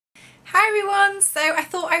Hi everyone, so I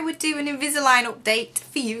thought I would do an Invisalign update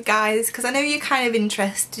for you guys because I know you're kind of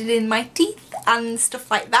interested in my teeth and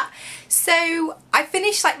stuff like that. So I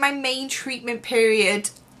finished like my main treatment period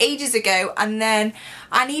ages ago, and then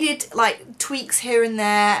I needed like tweaks here and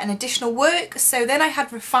there and additional work, so then I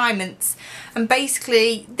had refinements, and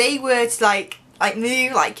basically they were to like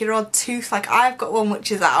move like your odd tooth. Like I've got one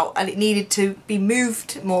which is out and it needed to be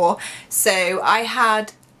moved more, so I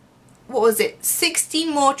had, what was it,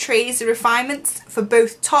 16 more trays of refinements for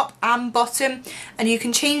both top and bottom, and you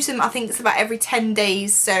can change them, I think it's about every 10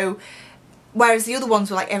 days, so whereas the other ones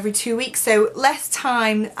were like every 2 weeks, so less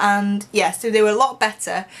time, and yeah, so they were a lot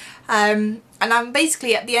better. And I'm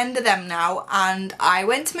basically at the end of them now, and I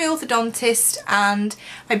went to my orthodontist and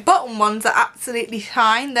my bottom ones are absolutely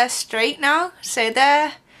fine, they're straight now, so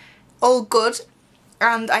they're all good.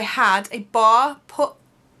 And I had a bar put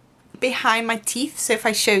behind my teeth, so if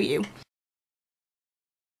I show you.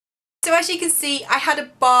 So as you can see, I had a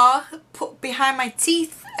bar put behind my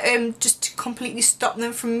teeth just to completely stop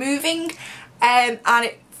them from moving, and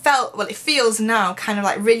it felt, well, it feels now kind of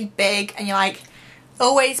like really big, and you're like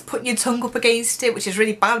always putting your tongue up against it, which is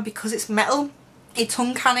really bad because it's metal. Your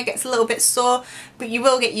tongue kind of gets a little bit sore, but you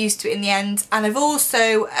will get used to it in the end. And I've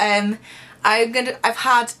also I've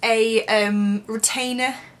had a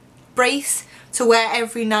retainer brace to wear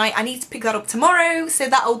every night. I need to pick that up tomorrow, so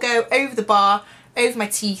that'll go over the bar, over my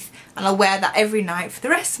teeth, and I'll wear that every night for the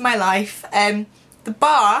rest of my life. The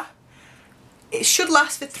bar, it should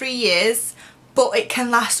last for 3 years, but it can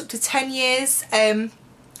last up to 10 years, and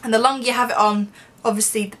the longer you have it on,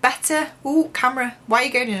 obviously the better. Ooh, camera, why are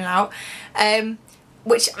you going in and out?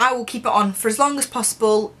 Which I will keep it on for as long as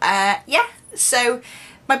possible. Yeah, so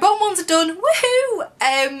my bottom ones are done,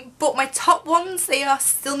 woohoo! But my top ones, they are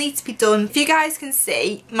still need to be done. If you guys can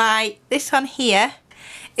see, this one here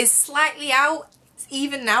is slightly out. It's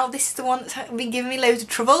even now. This is the one that's been giving me loads of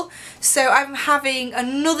trouble. So I'm having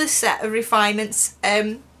another set of refinements.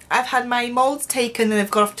 I've had my moulds taken and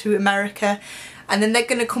they've gone off to America, and then they're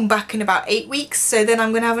going to come back in about 8 weeks. So then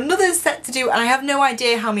I'm going to have another set to do, and I have no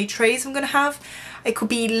idea how many trays I'm going to have. It could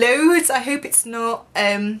be loads. I hope it's not.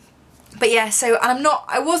 But yeah, so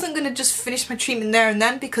I wasn't going to just finish my treatment there and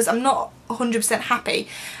then because I'm not 100% happy,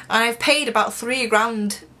 and I've paid about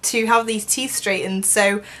 £3 to have these teeth straightened,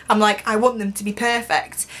 so I'm like, I want them to be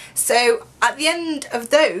perfect. So at the end of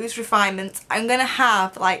those refinements, I'm going to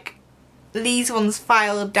have like these ones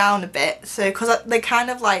filed down a bit, so because they're kind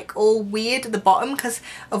of like all weird at the bottom because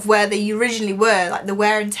of where they originally were, like the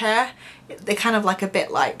wear and tear. They're kind of like a bit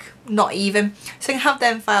like not even, so I can have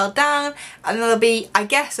them filed down, and then there'll be, I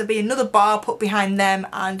guess there'll be another bar put behind them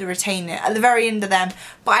and a retainer at the very end of them,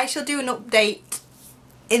 but I shall do an update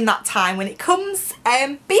in that time when it comes.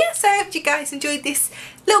 But yeah, so I hope you guys enjoyed this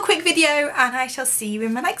little quick video, and I shall see you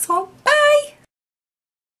in my next one. Bye!